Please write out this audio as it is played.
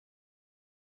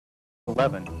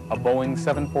11, a Boeing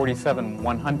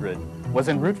 747-100 was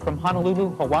en route from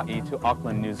Honolulu, Hawaii to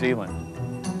Auckland, New Zealand.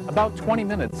 About 20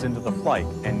 minutes into the flight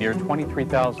and near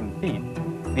 23,000 feet,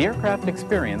 the aircraft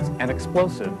experienced an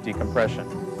explosive decompression.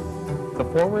 The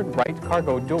forward right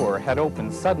cargo door had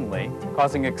opened suddenly,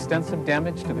 causing extensive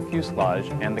damage to the fuselage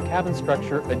and the cabin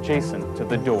structure adjacent to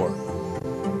the door.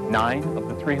 9 of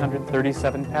the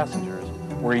 337 passengers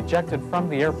were ejected from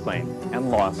the airplane and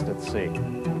lost at sea.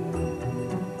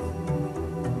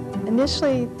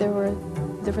 Initially, there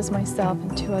was myself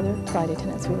and 2 other flight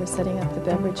attendants. We were setting up the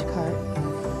beverage cart,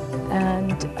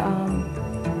 and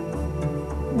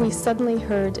we suddenly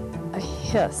heard a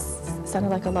hiss. It sounded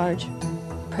like a large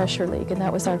pressure leak, and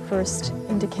that was our first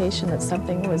indication that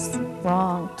something was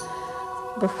wrong.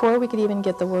 Before we could even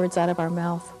get the words out of our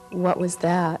mouth, "What was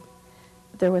that?"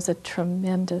 there was a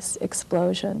tremendous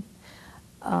explosion.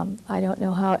 I don't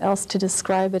know how else to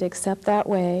describe it except that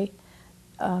way.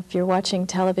 If you're watching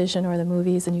television or the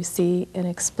movies and you see an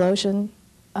explosion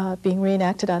being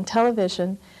reenacted on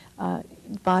television,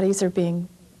 bodies are being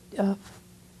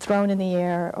thrown in the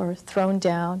air or thrown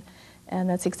down, and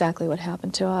that's exactly what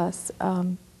happened to us.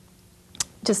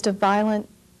 Just a violent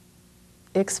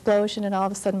explosion, and all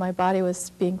of a sudden my body was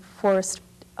being forced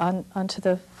onto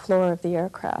the floor of the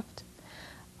aircraft.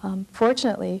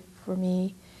 Fortunately for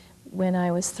me, when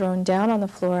I was thrown down on the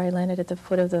floor, I landed at the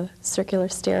foot of the circular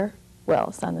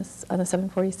stairwells on the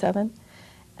 747,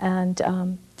 and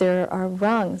there are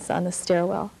rungs on the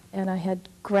stairwell, and I had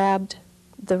grabbed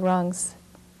the rungs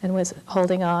and was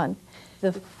holding on.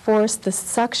 The force, the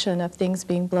suction of things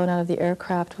being blown out of the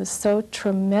aircraft was so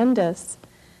tremendous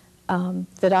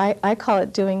that I call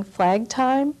it doing flag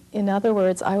time. In other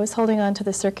words, I was holding on to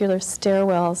the circular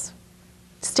stairwell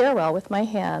with my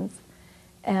hands,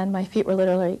 and my feet were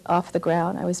literally off the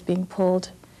ground. I was being pulled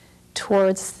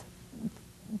towards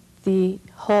the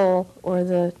hole,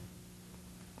 or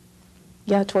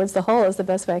towards the hole is the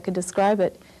best way I could describe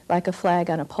it, like a flag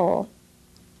on a pole.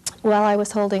 While I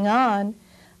was holding on,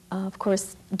 of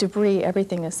course, debris,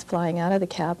 everything is flying out of the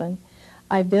cabin.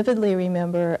 I vividly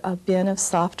remember a bin of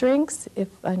soft drinks.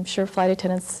 I'm sure flight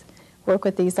attendants work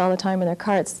with these all the time in their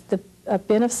carts. A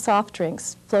bin of soft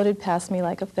drinks floated past me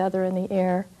like a feather in the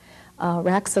air.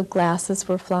 Racks of glasses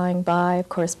were flying by, of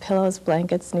course, pillows,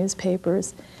 blankets,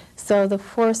 newspapers. So the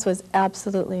force was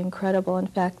absolutely incredible. In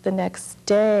fact, the next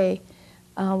day,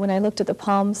 when I looked at the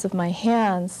palms of my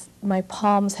hands, my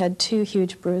palms had 2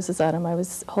 huge bruises on them. I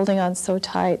was holding on so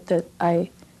tight that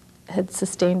I had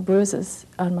sustained bruises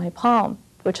on my palm,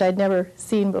 which I'd never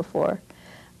seen before.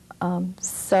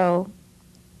 So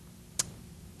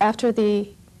after the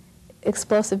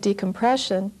explosive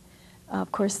decompression,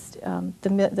 of course,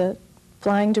 the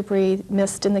flying debris,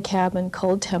 mist in the cabin,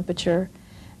 cold temperature,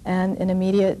 and an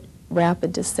immediate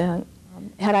rapid descent.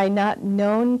 Had I not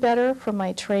known better from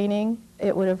my training,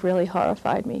 it would have really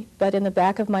horrified me. But in the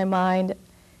back of my mind,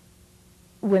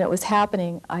 when it was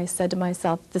happening, I said to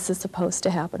myself, this is supposed to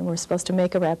happen. We're supposed to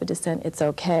make a rapid descent. It's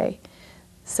okay.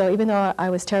 So even though I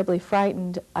was terribly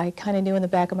frightened, I kind of knew in the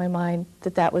back of my mind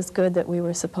that that was good, that we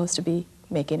were supposed to be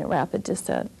making a rapid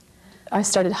descent. I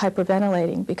started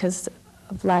hyperventilating because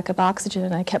of lack of oxygen,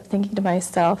 and I kept thinking to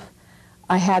myself,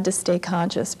 I had to stay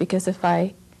conscious, because if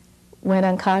I went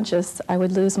unconscious, I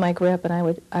would lose my grip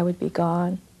and I would be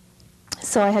gone.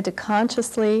 So I had to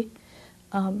consciously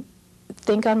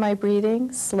think on my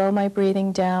breathing, slow my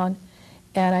breathing down,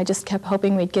 and I just kept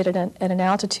hoping we'd get it at an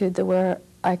altitude where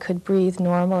I could breathe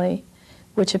normally,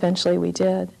 which eventually we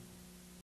did.